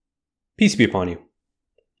Peace be upon you.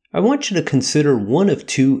 I want you to consider one of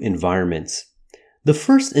two environments. The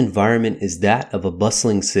first environment is that of a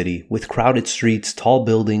bustling city with crowded streets, tall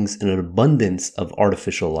buildings, and an abundance of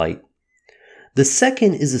artificial light. The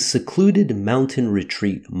second is a secluded mountain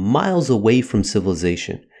retreat miles away from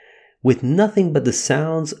civilization, with nothing but the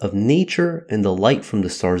sounds of nature and the light from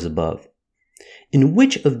the stars above. In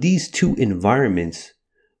which of these two environments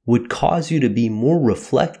would cause you to be more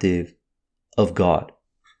reflective of God?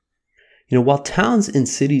 While towns and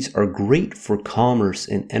cities are great for commerce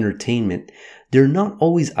and entertainment, they're not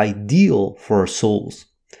always ideal for our souls.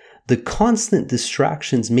 The constant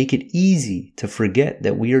distractions make it easy to forget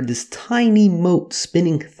that we are this tiny mote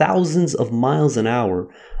spinning thousands of miles an hour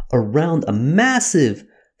around a massive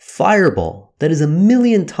fireball that is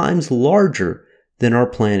 1,000,000 times larger than our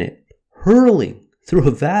planet, hurling through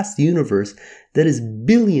a vast universe that is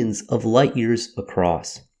billions of light years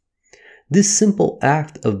across. This simple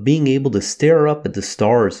act of being able to stare up at the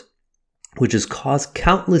stars, which has caused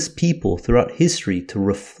countless people throughout history to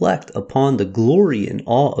reflect upon the glory and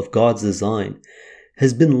awe of God's design,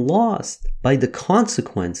 has been lost by the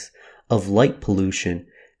consequence of light pollution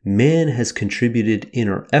man has contributed in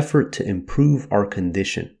our effort to improve our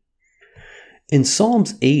condition. In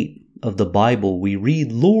Psalms 8 of the Bible, we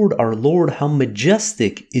read, "Lord, our Lord, how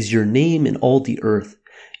majestic is your name in all the earth.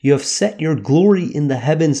 You have set your glory in the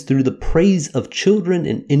heavens through the praise of children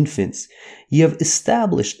and infants. You have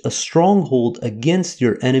established a stronghold against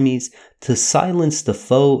your enemies to silence the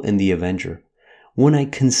foe and the avenger. When I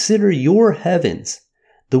consider your heavens,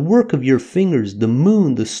 the work of your fingers, the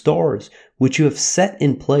moon, the stars, which you have set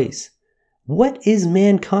in place, what is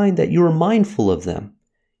mankind that you are mindful of them?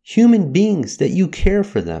 Human beings that you care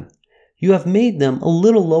for them. You have made them a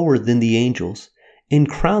little lower than the angels and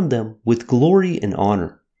crowned them with glory and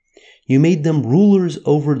honor. You made them rulers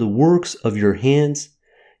over the works of your hands.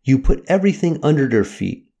 You put everything under their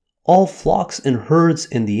feet, all flocks and herds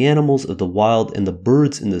and the animals of the wild and the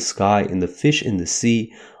birds in the sky and the fish in the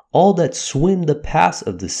sea, all that swim the paths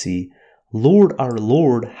of the sea. Lord, our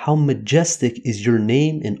Lord, how majestic is your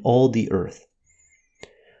name in all the earth."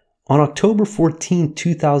 On October 14,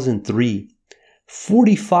 2003,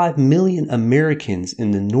 45 million Americans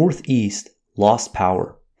in the Northeast lost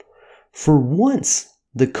power. For once,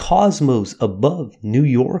 the cosmos above New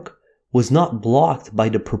York was not blocked by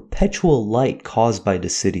the perpetual light caused by the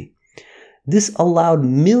city. This allowed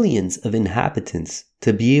millions of inhabitants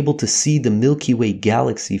to be able to see the Milky Way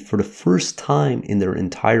galaxy for the first time in their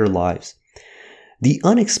entire lives. The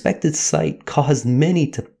unexpected sight caused many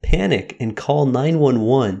to panic and call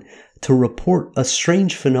 911 to report a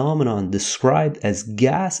strange phenomenon described as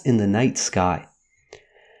gas in the night sky.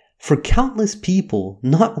 For countless people,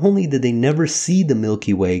 not only did they never see the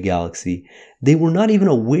Milky Way galaxy, they were not even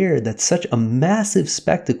aware that such a massive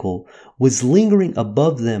spectacle was lingering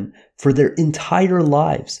above them for their entire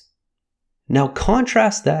lives. Now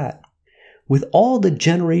contrast that with all the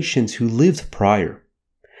generations who lived prior,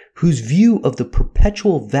 whose view of the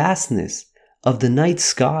perpetual vastness of the night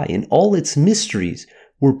sky and all its mysteries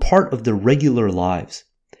were part of their regular lives,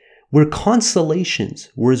 where constellations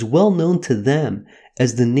were as well known to them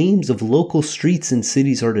as the names of local streets and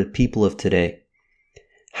cities are to people of today.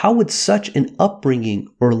 How would such an upbringing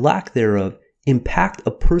or lack thereof impact a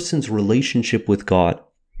person's relationship with God?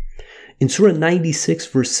 In Surah 96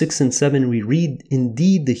 verse 6 and 7 we read,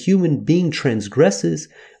 "Indeed the human being transgresses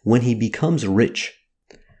when he becomes rich."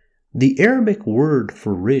 The Arabic word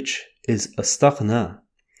for rich is astaghna,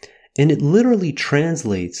 and it literally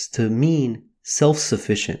translates to mean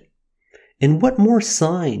self-sufficient. And what more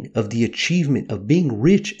sign of the achievement of being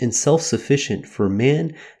rich and self-sufficient for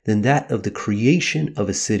man than that of the creation of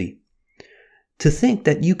a city? To think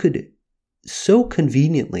that you could so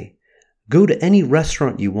conveniently go to any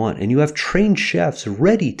restaurant you want and you have trained chefs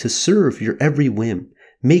ready to serve your every whim,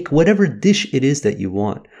 make whatever dish it is that you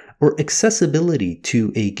want, or accessibility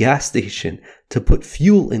to a gas station to put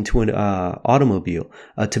fuel into an automobile,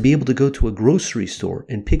 to be able to go to a grocery store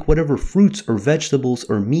and pick whatever fruits or vegetables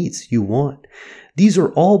or meats you want. These are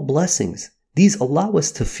all blessings. These allow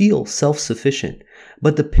us to feel self-sufficient.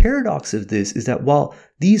 But the paradox of this is that while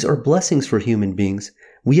these are blessings for human beings,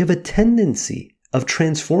 we have a tendency of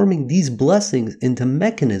transforming these blessings into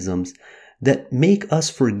mechanisms that make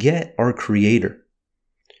us forget our Creator.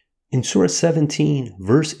 In Surah 17,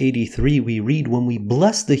 verse 83, we read, "When we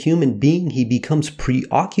bless the human being, he becomes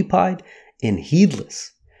preoccupied and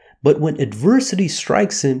heedless. But when adversity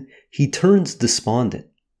strikes him, he turns despondent."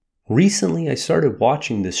 Recently, I started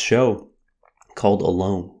watching this show called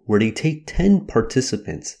Alone, where they take 10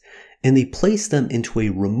 participants and they place them into a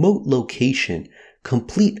remote location,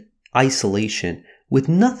 complete isolation, with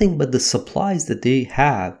nothing but the supplies that they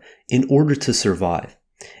have in order to survive.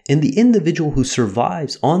 And the individual who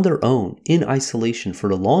survives on their own in isolation for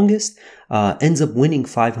the longest ends up winning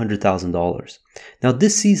 $500,000. Now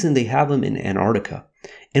this season they have them in Antarctica.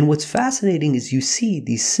 And what's fascinating is you see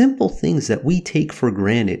these simple things that we take for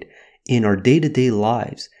granted in our day-to-day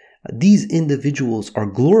lives. These individuals are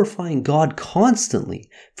glorifying God constantly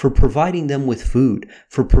for providing them with food,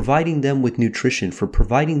 for providing them with nutrition, for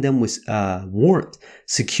providing them with warmth,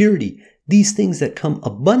 security, these things that come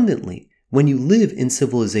abundantly when you live in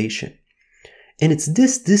civilization. And it's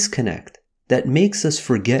this disconnect that makes us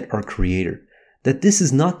forget our Creator, that this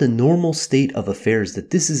is not the normal state of affairs,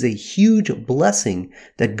 that this is a huge blessing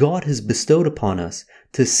that God has bestowed upon us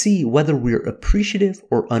to see whether we're appreciative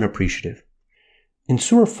or unappreciative. In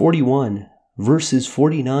Surah 41, verses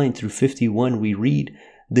 49 through 51, we read,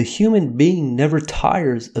 "The human being never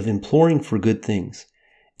tires of imploring for good things,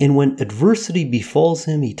 and when adversity befalls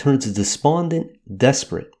him, he turns despondent,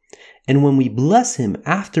 desperate. And when we bless him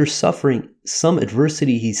after suffering some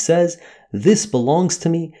adversity, he says, 'This belongs to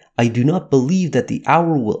me. I do not believe that the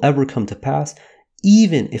hour will ever come to pass.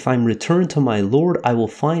 Even if I'm returned to my Lord, I will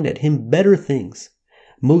find at him better things.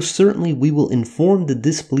 Most certainly we will inform the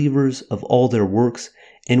disbelievers of all their works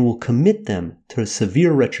and will commit them to a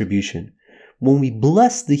severe retribution.' When we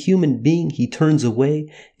bless the human being, he turns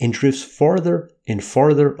away and drifts farther and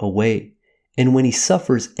farther away. And when he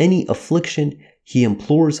suffers any affliction, he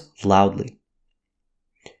implores loudly."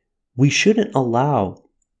 We shouldn't allow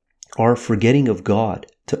our forgetting of God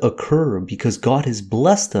to occur because God has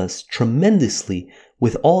blessed us tremendously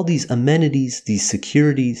with all these amenities, these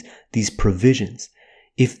securities, these provisions.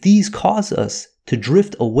 If these cause us to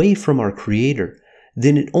drift away from our Creator,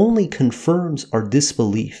 then it only confirms our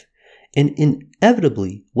disbelief. And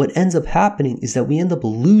inevitably, what ends up happening is that we end up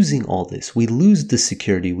losing all this. We lose the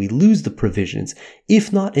security, we lose the provisions.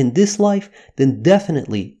 If not in this life, then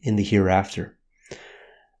definitely in the hereafter.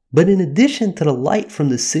 But in addition to the light from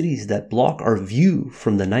the cities that block our view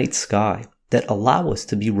from the night sky, that allow us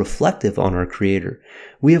to be reflective on our Creator,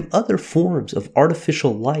 we have other forms of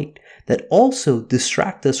artificial light that also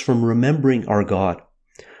distract us from remembering our God,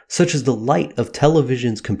 such as the light of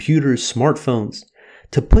televisions, computers, smartphones.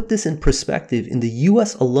 To put this in perspective, in the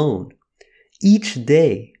US alone, each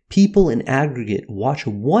day, people in aggregate watch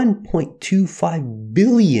 1.25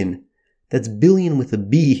 billion, that's billion with a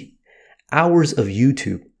B, hours of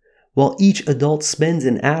YouTube, while each adult spends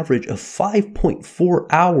an average of 5.4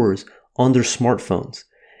 hours on their smartphones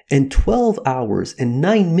and 12 hours and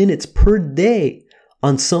 9 minutes per day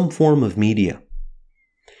on some form of media.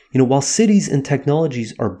 While cities and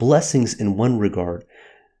technologies are blessings in one regard,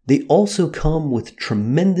 they also come with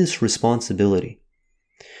tremendous responsibility.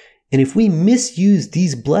 And if we misuse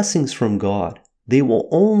these blessings from God, they will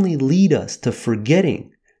only lead us to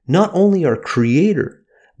forgetting not only our Creator,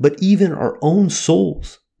 but even our own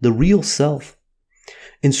souls, the real self.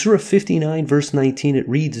 In Surah 59 verse 19 it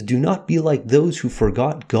reads, "Do not be like those who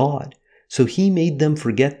forgot God, so he made them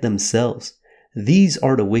forget themselves. These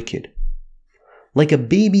are the wicked." Like a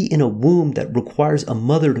baby in a womb that requires a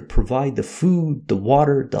mother to provide the food, the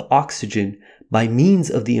water, the oxygen by means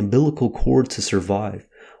of the umbilical cord to survive,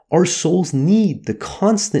 our souls need the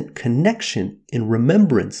constant connection and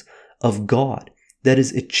remembrance of God that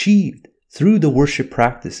is achieved through the worship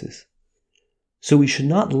practices. So we should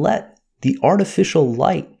not let the artificial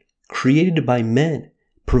light created by men,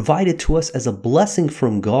 provided to us as a blessing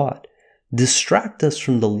from God, distract us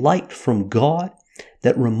from the light from God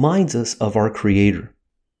that reminds us of our Creator.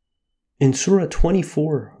 In Surah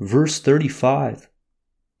 24, verse 35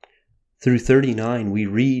 through 39, we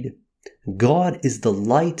read, "God is the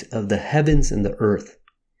light of the heavens and the earth.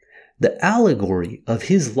 The allegory of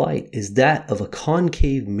his light is that of a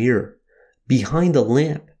concave mirror behind a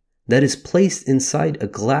lamp that is placed inside a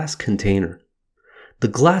glass container. The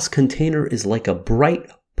glass container is like a bright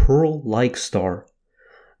pearl-like star.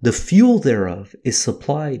 The fuel thereof is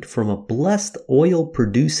supplied from a blessed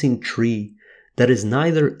oil-producing tree that is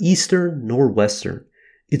neither eastern nor western.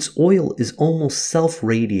 Its oil is almost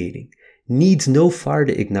self-radiating, needs no fire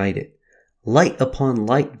to ignite it. Light upon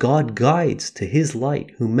light God guides to his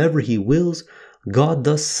light whomever he wills. God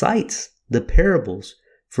thus cites the parables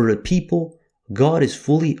for a people. God is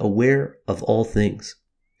fully aware of all things."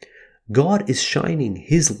 God is shining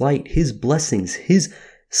his light, his blessings, his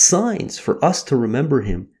signs for us to remember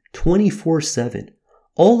him 24/7.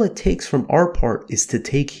 All it takes from our part is to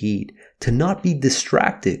take heed, to not be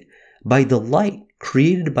distracted by the light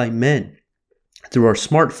created by men through our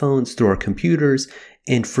smartphones, through our computers,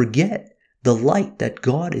 and forget the light that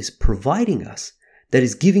God is providing us, that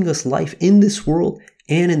is giving us life in this world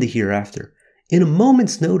and in the hereafter. In a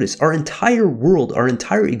moment's notice, our entire world, our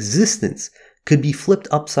entire existence could be flipped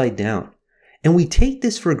upside down. And we take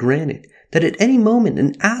this for granted, that at any moment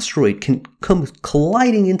an asteroid can come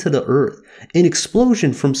colliding into the Earth. An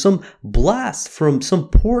explosion from some blast from some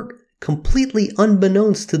port completely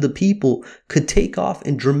unbeknownst to the people could take off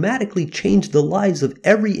and dramatically change the lives of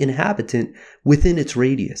every inhabitant within its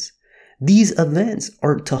radius. These events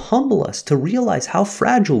are to humble us to realize how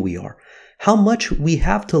fragile we are, how much we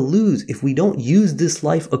have to lose if we don't use this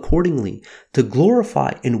life accordingly to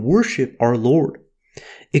glorify and worship our Lord.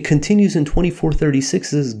 It continues in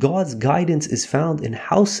 24:36 as God's guidance is found in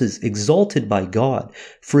houses exalted by God,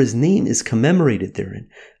 for his name is commemorated therein,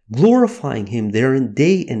 glorifying him therein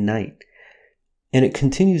day and night. And it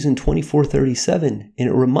continues in 24:37, and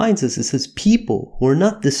it reminds us, it says, people who are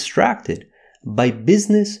not distracted by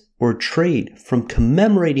business or trade from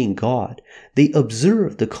commemorating God, they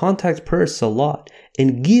observe the contact prayer salat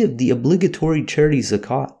and give the obligatory charity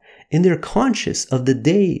zakat, and they're conscious of the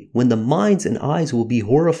day when the minds and eyes will be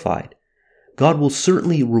horrified. God will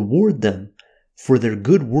certainly reward them for their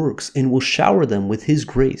good works and will shower them with his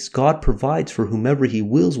grace. God provides for whomever he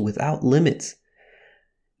wills without limits.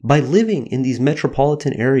 By living in these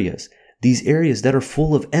metropolitan areas, these areas that are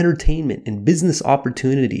full of entertainment and business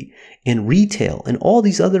opportunity and retail and all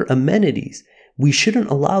these other amenities, we shouldn't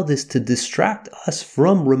allow this to distract us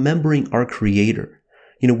from remembering our Creator.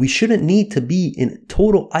 We shouldn't need to be in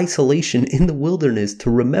total isolation in the wilderness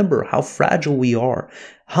to remember how fragile we are,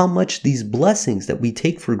 how much these blessings that we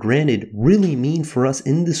take for granted really mean for us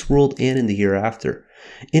in this world and in the hereafter.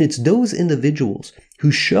 And it's those individuals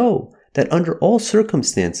who show that under all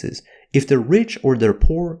circumstances, if they're rich or they're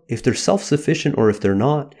poor, if they're self-sufficient or if they're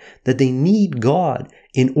not, that they need God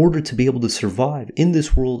in order to be able to survive in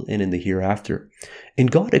this world and in the hereafter.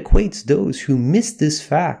 And God equates those who miss this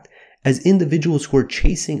fact as individuals who are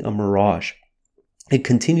chasing a mirage. It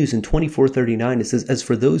continues in 24:39. It says, as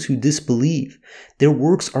for those who disbelieve, their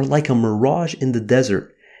works are like a mirage in the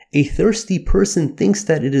desert. A thirsty person thinks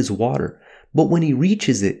that it is water, but when he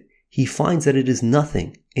reaches it, he finds that it is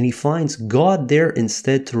nothing, and he finds God there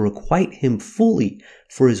instead to requite him fully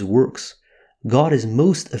for his works. God is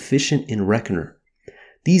most efficient in reckoner.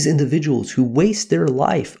 These individuals who waste their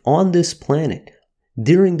life on this planet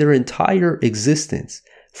during their entire existence,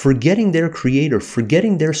 forgetting their Creator,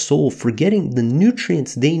 forgetting their soul, forgetting the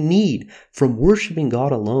nutrients they need from worshiping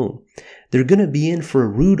God alone, they're going to be in for a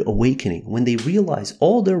rude awakening when they realize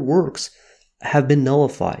all their works have been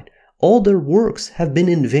nullified. All their works have been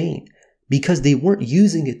in vain because they weren't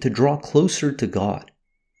using it to draw closer to God.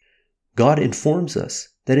 God informs us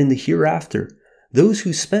that in the hereafter, those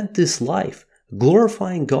who spent this life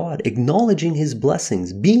glorifying God, acknowledging his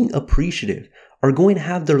blessings, being appreciative, are going to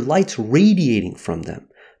have their lights radiating from them.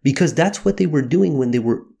 Because that's what they were doing when they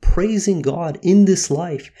were praising God in this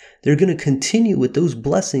life. They're going to continue with those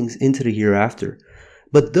blessings into the hereafter.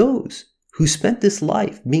 But those who spent this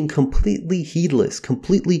life being completely heedless,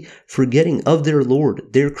 completely forgetting of their Lord,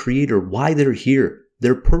 their Creator, why they're here,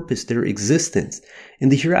 their purpose, their existence, in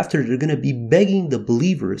the hereafter, they're going to be begging the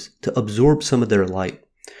believers to absorb some of their light.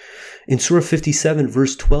 In Surah 57,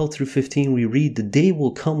 verse 12 through 15, we read, the day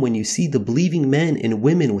will come when you see the believing men and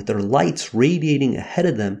women with their lights radiating ahead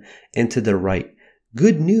of them and to their right.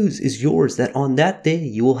 Good news is yours that on that day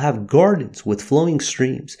you will have gardens with flowing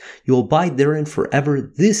streams. You will abide therein forever.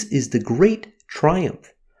 This is the great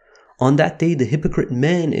triumph. On that day, the hypocrite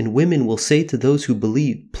men and women will say to those who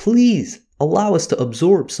believe, please allow us to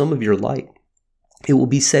absorb some of your light. It will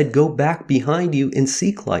be said, go back behind you and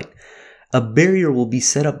seek light. A barrier will be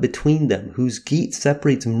set up between them, whose gate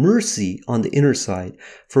separates mercy on the inner side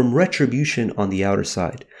from retribution on the outer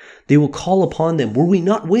side. They will call upon them, were we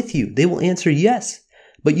not with you? They will answer, yes.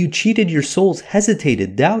 But you cheated your souls,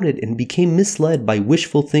 hesitated, doubted, and became misled by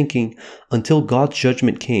wishful thinking until God's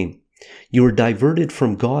judgment came. You were diverted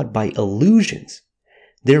from God by illusions.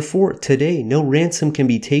 Therefore, today no ransom can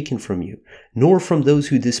be taken from you, nor from those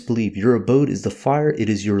who disbelieve. Your abode is the fire. It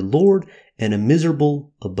is your Lord and a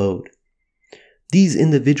miserable abode. These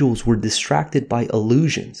individuals were distracted by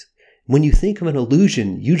illusions. When you think of an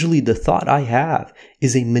illusion, usually the thought I have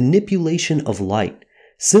is a manipulation of light,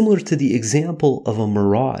 similar to the example of a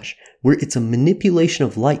mirage, where it's a manipulation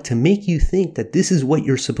of light to make you think that this is what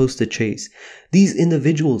you're supposed to chase. These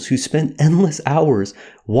individuals who spend endless hours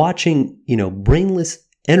watching, brainless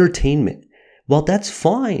entertainment, while that's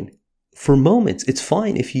fine for moments, it's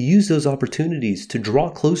fine if you use those opportunities to draw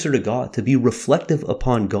closer to God, to be reflective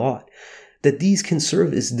upon God, that these can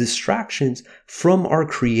serve as distractions from our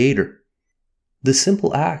Creator. The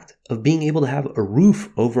simple act of being able to have a roof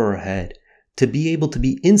over our head, to be able to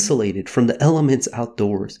be insulated from the elements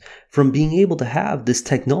outdoors, from being able to have this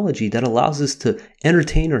technology that allows us to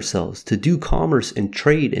entertain ourselves, to do commerce and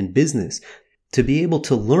trade and business, to be able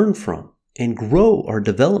to learn from and grow our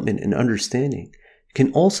development and understanding,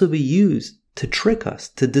 can also be used to trick us,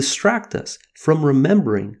 to distract us from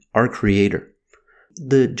remembering our Creator.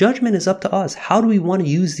 The judgment is up to us. How do we want to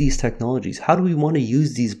use these technologies? How do we want to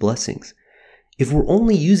use these blessings? If we're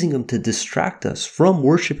only using them to distract us from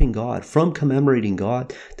worshiping God, from commemorating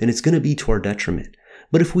God, then it's going to be to our detriment.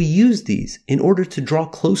 But if we use these in order to draw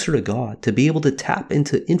closer to God, to be able to tap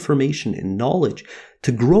into information and knowledge,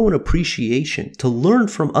 to grow in appreciation, to learn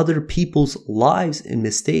from other people's lives and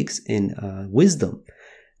mistakes and wisdom,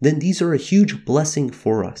 then these are a huge blessing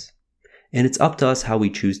for us. And it's up to us how we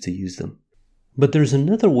choose to use them. But there's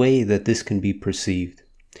another way that this can be perceived.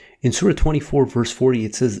 In Surah 24 verse 40,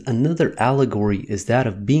 it says, "Another allegory is that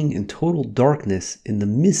of being in total darkness in the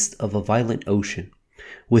midst of a violent ocean,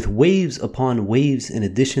 with waves upon waves in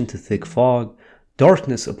addition to thick fog,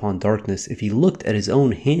 darkness upon darkness. If he looked at his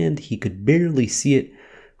own hand, he could barely see it.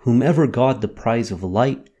 Whomever God deprives of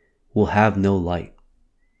light will have no light."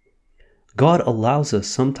 God allows us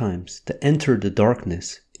sometimes to enter the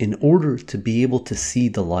darkness in order to be able to see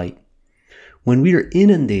the light. When we are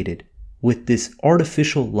inundated with this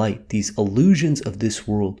artificial light, these illusions of this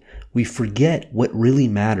world, we forget what really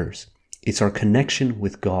matters. It's our connection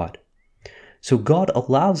with God. So God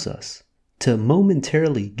allows us to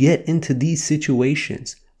momentarily get into these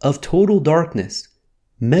situations of total darkness,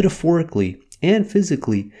 metaphorically and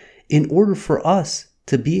physically, in order for us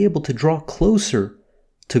to be able to draw closer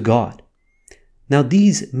to God. Now,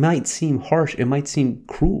 these might seem harsh, it might seem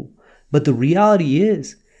cruel, but the reality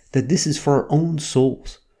is that this is for our own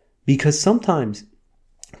souls. Because sometimes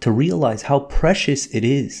to realize how precious it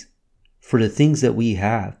is for the things that we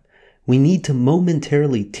have, we need to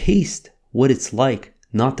momentarily taste what it's like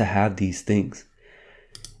not to have these things.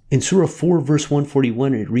 In Surah 4 verse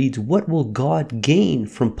 141, it reads, "What will God gain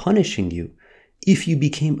from punishing you if you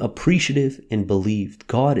became appreciative and believed?"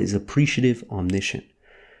 God is appreciative, omniscient.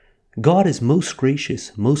 God is most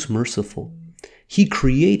gracious, most merciful. He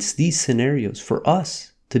creates these scenarios for us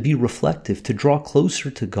to be reflective, to draw closer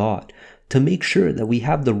to God, to make sure that we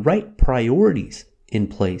have the right priorities in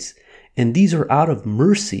place. And these are out of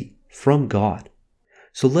mercy from God.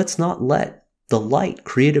 So let's not let the light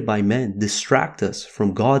created by men distract us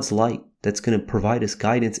from God's light that's going to provide us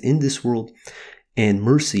guidance in this world and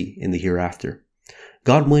mercy in the hereafter.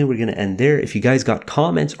 God willing, we're going to end there. If you guys got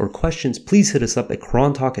comments or questions, please hit us up at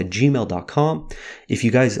qurantalk@gmail.com. If you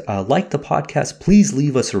guys like the podcast, please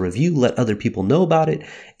leave us a review. Let other people know about it.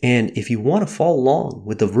 And if you want to follow along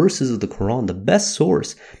with the verses of the Quran, the best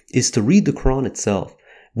source is to read the Quran itself.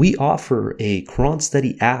 We offer a Quran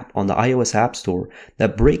Study app on the iOS App Store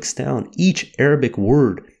that breaks down each Arabic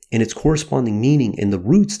word and its corresponding meaning and the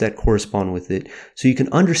roots that correspond with it, so you can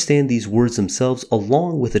understand these words themselves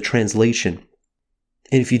along with a translation.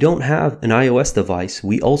 And if you don't have an iOS device,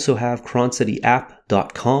 we also have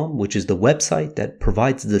QuranStudyApp.com, which is the website that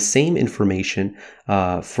provides the same information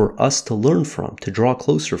for us to learn from, to draw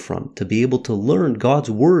closer from, to be able to learn God's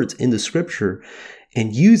words in the scripture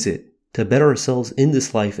and use it to better ourselves in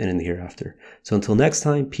this life and in the hereafter. So until next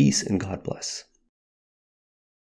time, peace and God bless.